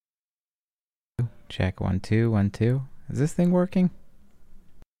Check 1 2 1 2. Is this thing working?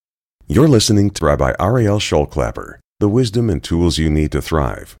 You're listening to Rabbi Ariel Schulklapper, the wisdom and tools you need to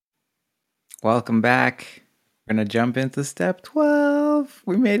thrive. Welcome back. We're going to jump into step 12.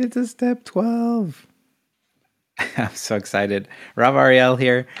 We made it to step 12. I'm so excited. Rav Ariel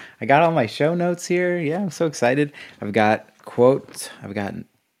here. I got all my show notes here. Yeah, I'm so excited. I've got quotes. I've got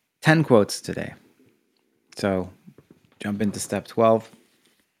 10 quotes today. So jump into step 12.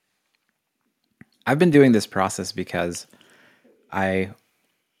 I've been doing this process because I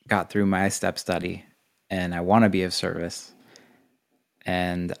got through my step study and I want to be of service.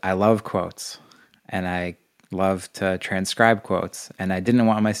 And I love quotes and I love to transcribe quotes. And I didn't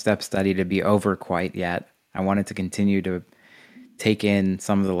want my step study to be over quite yet. I wanted to continue to take in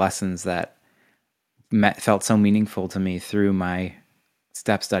some of the lessons that felt so meaningful to me through my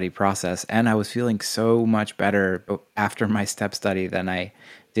step study process. And I was feeling so much better after my step study than I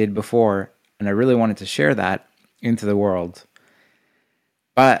did before. And I really wanted to share that into the world.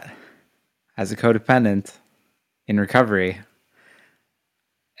 But as a codependent in recovery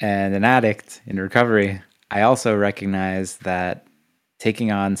and an addict in recovery, I also recognize that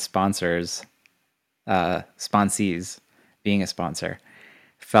taking on sponsees, being a sponsor,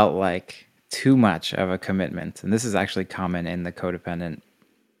 felt like too much of a commitment. And this is actually common in the codependent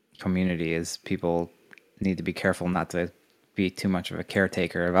community, is people need to be careful not to be too much of a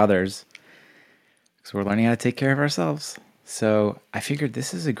caretaker of others, because we're learning how to take care of ourselves. So I figured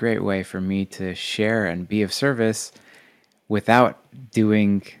this is a great way for me to share and be of service without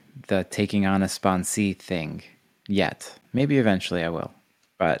doing the taking on a sponsee thing yet. Maybe eventually I will.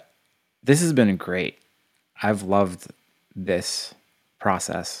 But this has been great. I've loved this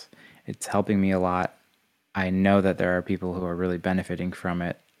process. It's helping me a lot. I know that there are people who are really benefiting from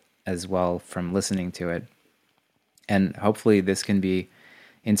it as well, from listening to it. And hopefully this can be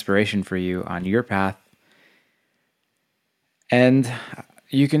inspiration for you on your path. And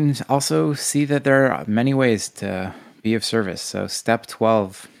you can also see that there are many ways to be of service. So step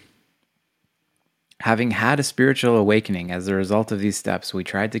 12, having had a spiritual awakening as a result of these steps, we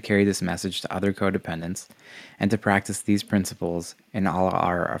tried to carry this message to other codependents and to practice these principles in all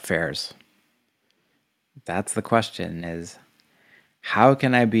our affairs. That's the question, is how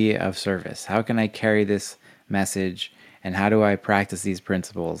can I be of service? How can I carry this message? And how do I practice these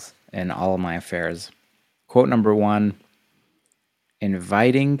principles in all of my affairs? Quote number 1,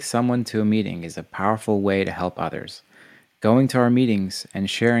 inviting someone to a meeting is a powerful way to help others. Going to our meetings and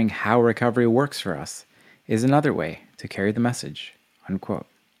sharing how recovery works for us is another way to carry the message, unquote.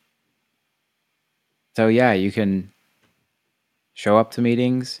 So yeah, you can show up to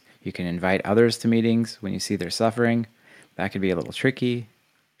meetings. You can invite others to meetings when you see they're suffering. That could be a little tricky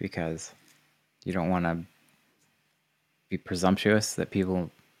because you don't want to be presumptuous that people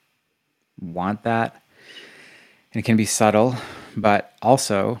want that. And it can be subtle, but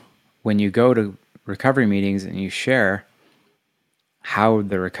also when you go to recovery meetings and you share how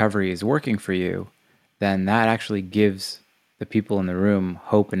the recovery is working for you, then that actually gives the people in the room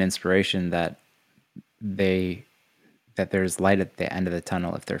hope and inspiration that there's light at the end of the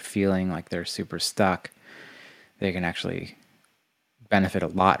tunnel. If they're feeling like they're super stuck, they can actually benefit a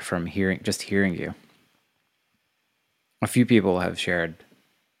lot from hearing you. A few people have shared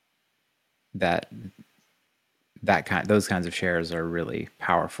that those kinds of shares are really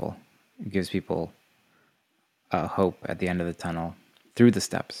powerful. It gives people hope at the end of the tunnel through the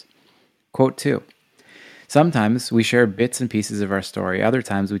steps. Quote 2, sometimes we share bits and pieces of our story. Other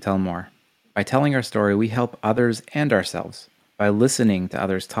times we tell more. By telling our story, we help others and ourselves. By listening to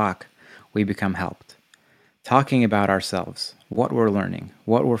others talk, we become helped. Talking about ourselves, what we're learning,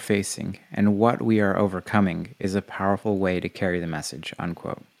 what we're facing, and what we are overcoming is a powerful way to carry the message,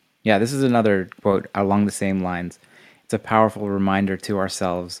 unquote. Yeah, this is another quote along the same lines. It's a powerful reminder to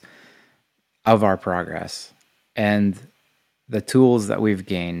ourselves of our progress and the tools that we've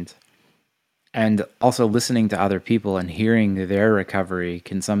gained. And also listening to other people and hearing their recovery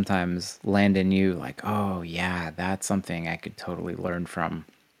can sometimes land in you like, oh yeah, that's something I could totally learn from.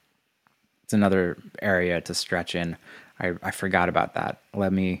 It's another area to stretch in. I forgot about that.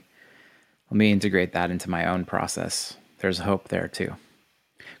 Let me integrate that into my own process. There's hope there too.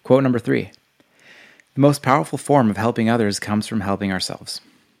 Quote number 3, the most powerful form of helping others comes from helping ourselves.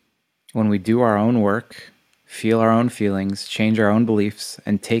 When we do our own work, feel our own feelings, change our own beliefs,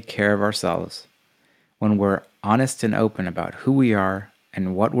 and take care of ourselves, when we're honest and open about who we are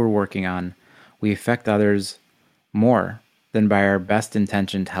and what we're working on, we affect others more than by our best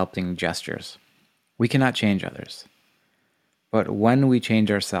intentioned helping gestures. We cannot change others. But when we change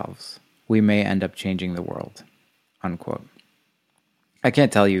ourselves, we may end up changing the world, unquote. I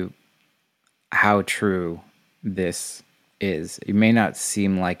can't tell you how true this is. It may not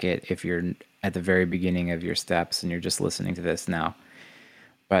seem like it if you're at the very beginning of your steps and you're just listening to this now,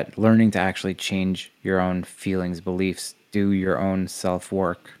 but learning to actually change your own feelings, beliefs, do your own self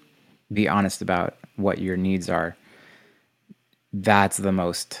work, be honest about what your needs are. That's the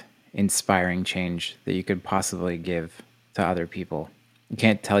most inspiring change that you could possibly give to other people. I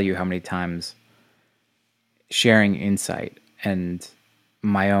can't tell you how many times sharing insight and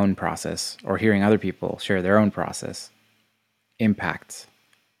my own process or hearing other people share their own process impacts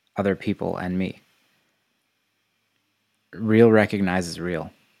other people and me. Real recognizes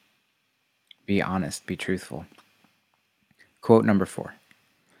real. Be honest, be truthful. Quote number 4.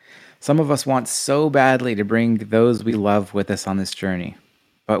 Some of us want so badly to bring those we love with us on this journey,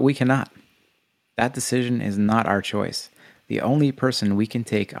 but we cannot. That decision is not our choice. The only person we can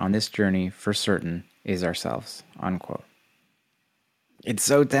take on this journey for certain is ourselves. Unquote. It's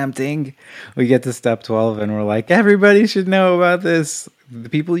so tempting. We get to step 12 and we're like, everybody should know about this. The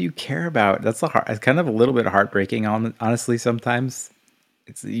people you care about. It's kind of a little bit heartbreaking, honestly, sometimes.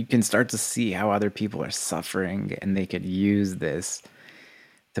 You can start to see how other people are suffering and they could use this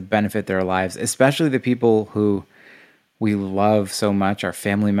to benefit their lives, especially the people who we love so much, our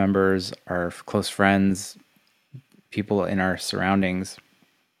family members, our close friends, people in our surroundings.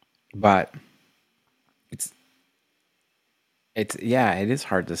 But it is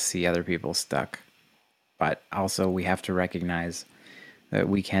hard to see other people stuck. But also we have to recognize that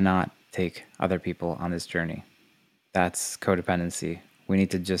we cannot take other people on this journey. That's codependency. We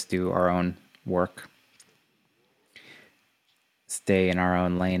need to just do our own work. Stay in our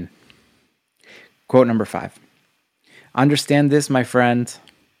own lane. Quote number 5. Understand this, my friend.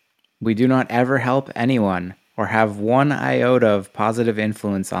 We do not ever help anyone or have one iota of positive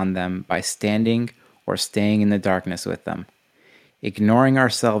influence on them by standing or staying in the darkness with them. Ignoring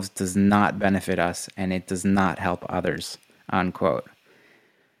ourselves does not benefit us, and it does not help others. Unquote.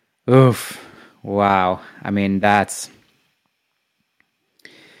 Oof. Wow. I mean, that's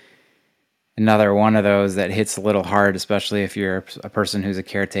another one of those that hits a little hard, especially if you're a person who's a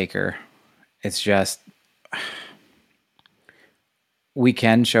caretaker. It's just, we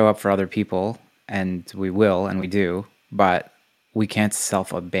can show up for other people, and we will, and we do, but we can't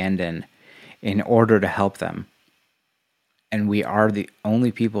self-abandon in order to help them. And we are the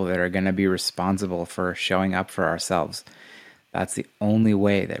only people that are going to be responsible for showing up for ourselves. That's the only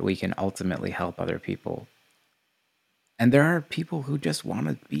way that we can ultimately help other people. And there are people who just want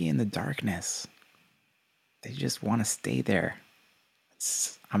to be in the darkness. They just want to stay there.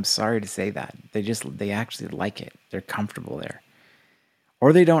 I'm sorry to say that. They actually like it. They're comfortable there.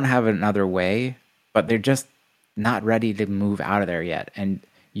 Or they don't have another way, but they're just not ready to move out of there yet. And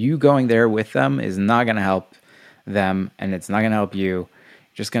you going there with them is not going to help them, and it's not going to help you. You're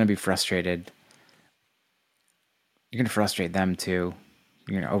just going to be frustrated. You're going to frustrate them too.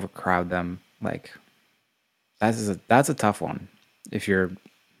 You're going to overcrowd them. Like, that's a tough one if you're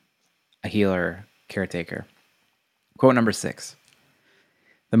a healer, caretaker. Quote number 6.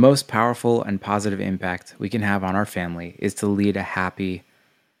 The most powerful and positive impact we can have on our family is to lead a healthy,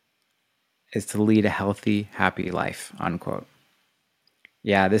 happy life. Unquote.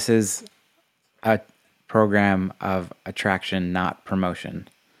 Yeah, this is a program of attraction, not promotion.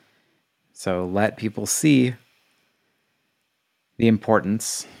 So let people see the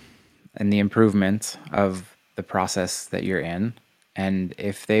importance and the improvement of the process that you're in. And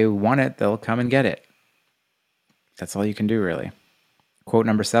if they want it, they'll come and get it. That's all you can do, really. Quote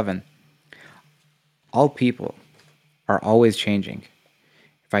number 7. All people are always changing.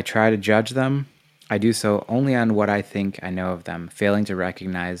 If I try to judge them, I do so only on what I think I know of them, failing to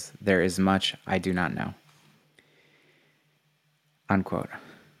recognize there is much I do not know. Unquote.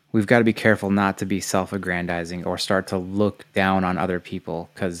 We've got to be careful not to be self-aggrandizing or start to look down on other people,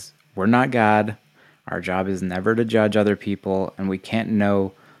 because we're not God. Our job is never to judge other people, and we can't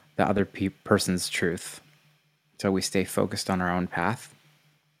know the other person's truth. So we stay focused on our own path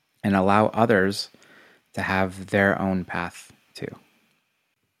and allow others to have their own path too.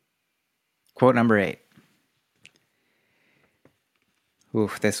 Quote number 8.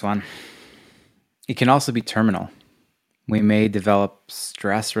 Oof, this one. It can also be terminal. We may develop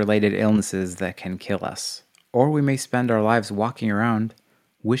stress-related illnesses that can kill us, or we may spend our lives walking around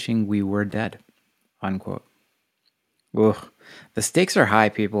wishing we were dead. Unquote. Ugh. The stakes are high,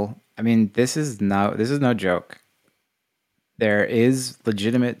 people. I mean, this is no joke. There is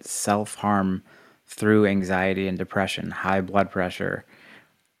legitimate self-harm through anxiety and depression, high blood pressure,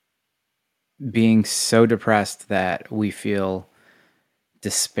 being so depressed that we feel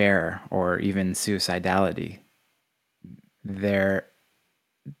despair or even suicidality.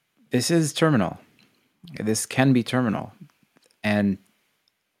 this is terminal. This can be terminal. And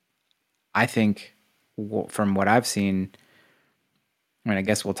I think from what I've seen, I mean, I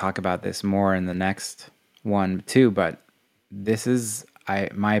guess we'll talk about this more in the next one too, but this is,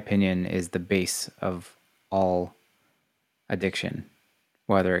 my opinion, is the base of all addiction,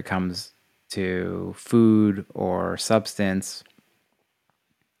 whether it comes to food or substance,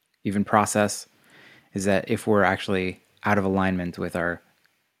 even process, is that if we're actually out of alignment with our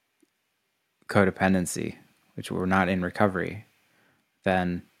codependency, which we're not in recovery,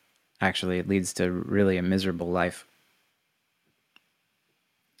 then actually it leads to really a miserable life.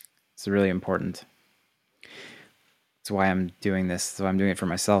 It's really important. That's why I'm doing this. So I'm doing it for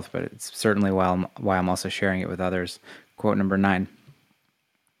myself, but it's certainly why I'm also sharing it with others. Quote number 9.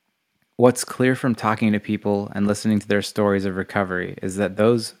 What's clear from talking to people and listening to their stories of recovery is that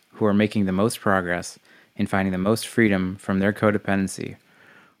those who are making the most progress in finding the most freedom from their codependency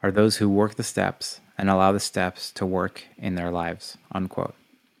are those who work the steps and allow the steps to work in their lives, unquote.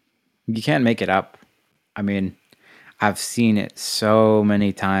 You can't make it up. I mean, I've seen it so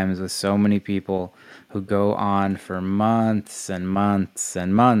many times with so many people who go on for months and months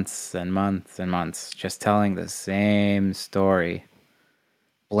and months and months and months just telling the same story,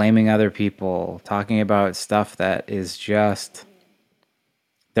 blaming other people, talking about stuff that is just,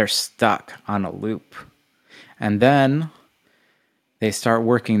 they're stuck on a loop. And then they start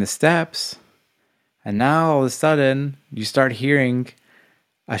working the steps, and now all of a sudden you start hearing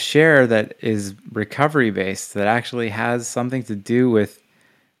a share that is recovery based, that actually has something to do with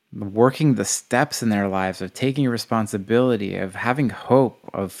working the steps in their lives, of taking responsibility, of having hope,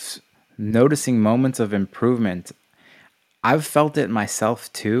 of noticing moments of improvement. I've felt it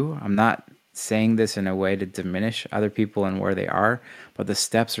myself too. I'm not saying this in a way to diminish other people and where they are, but the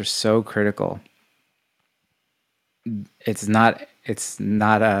steps are so critical. It's not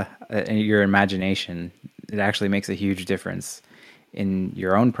your imagination. It actually makes a huge difference in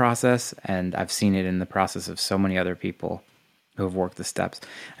your own process, and I've seen it in the process of so many other people who have worked the steps.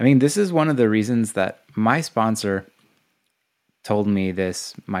 I mean, this is one of the reasons that my sponsor told me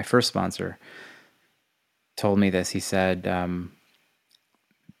this. My first sponsor told me this. He said,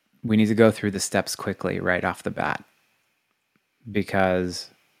 we need to go through the steps quickly right off the bat, because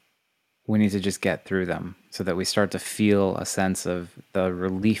we need to just get through them so that we start to feel a sense of the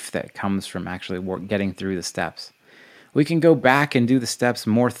relief that comes from actually getting through the steps. We can go back and do the steps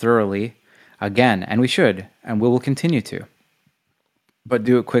more thoroughly again, and we should, and we will continue to, but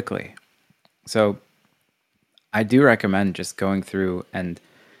do it quickly. So I do recommend just going through and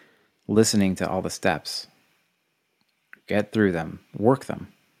listening to all the steps. Get through them, work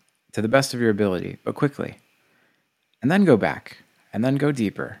them to the best of your ability, but quickly. And then go back, and then go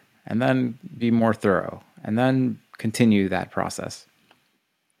deeper, and then be more thorough, and then continue that process.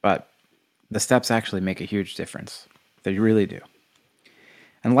 But the steps actually make a huge difference. They really do.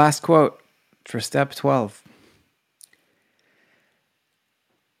 And last quote for step 12.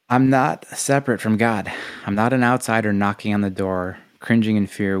 I'm not separate from God. I'm not an outsider knocking on the door, cringing in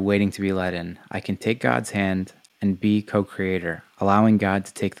fear, waiting to be let in. I can take God's hand and be co-creator, allowing God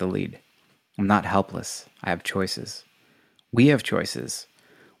to take the lead. I'm not helpless. I have choices. We have choices.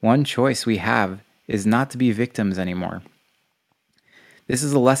 One choice we have is not to be victims anymore. This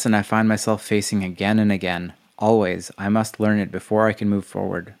is a lesson I find myself facing again and again. Always, I must learn it before I can move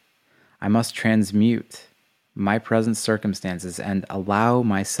forward. I must transmute my present circumstances and allow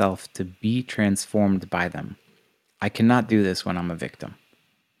myself to be transformed by them. I cannot do this when I'm a victim.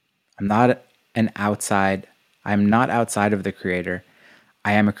 I'm not outside of the Creator.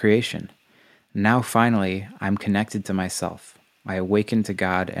 I am a creation. Now finally, I'm connected to myself. I awaken to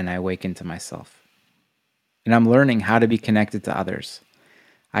God and I awaken to myself. And I'm learning how to be connected to others.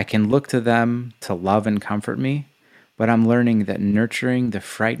 I can look to them to love and comfort me, but I'm learning that nurturing the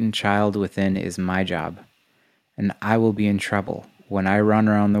frightened child within is my job, and I will be in trouble when I run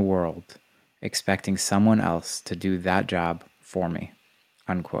around the world expecting someone else to do that job for me,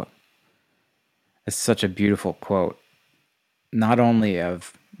 unquote. It's such a beautiful quote, not only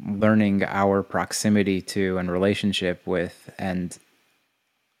of learning our proximity to and relationship with and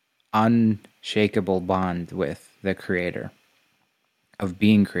unshakable bond with the Creator, of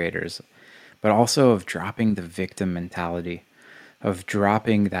being creators, but also of dropping the victim mentality, of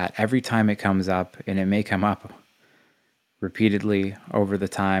dropping that every time it comes up, and it may come up repeatedly over the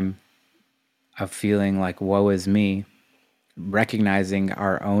time, of feeling like woe is me, recognizing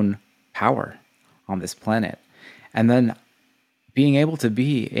our own power on this planet, and then being able to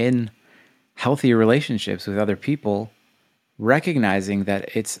be in healthy relationships with other people, recognizing that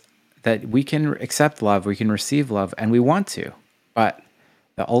we can accept love, we can receive love, and we want to, but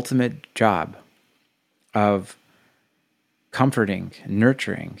The ultimate job of comforting,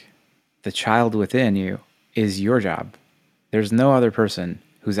 nurturing the child within you is your job. There's no other person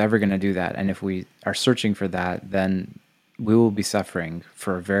who's ever going to do that. And if we are searching for that, then we will be suffering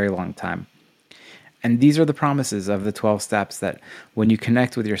for a very long time. And these are the promises of the 12 steps, that when you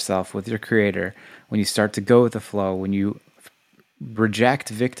connect with yourself, with your creator, when you start to go with the flow, when you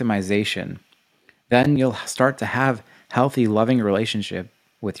reject victimization, then you'll start to have healthy, loving relationship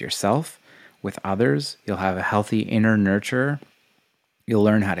with yourself, with others. You'll have a healthy inner nurture. You'll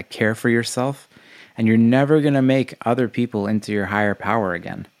learn how to care for yourself, and you're never going to make other people into your higher power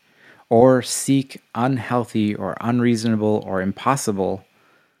again, or seek unhealthy or unreasonable or impossible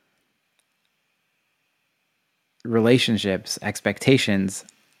relationships, expectations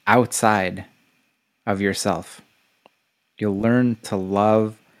outside of yourself. You'll learn to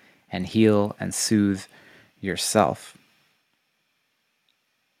love and heal and soothe yourself.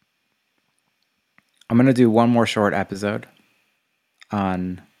 I'm going to do one more short episode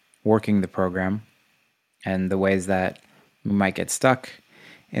on working the program and the ways that we might get stuck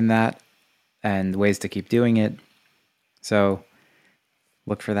in that and ways to keep doing it. So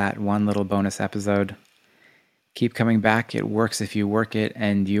look for that one little bonus episode. Keep coming back. It works if you work it,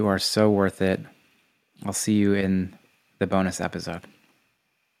 and you are so worth it. I'll see you in the bonus episode.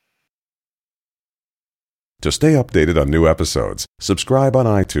 To stay updated on new episodes, subscribe on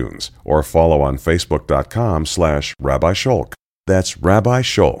iTunes or follow on Facebook.com/Rabbi Scholk. That's Rabbi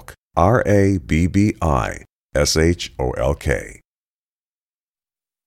Scholk, RABBISHOLK.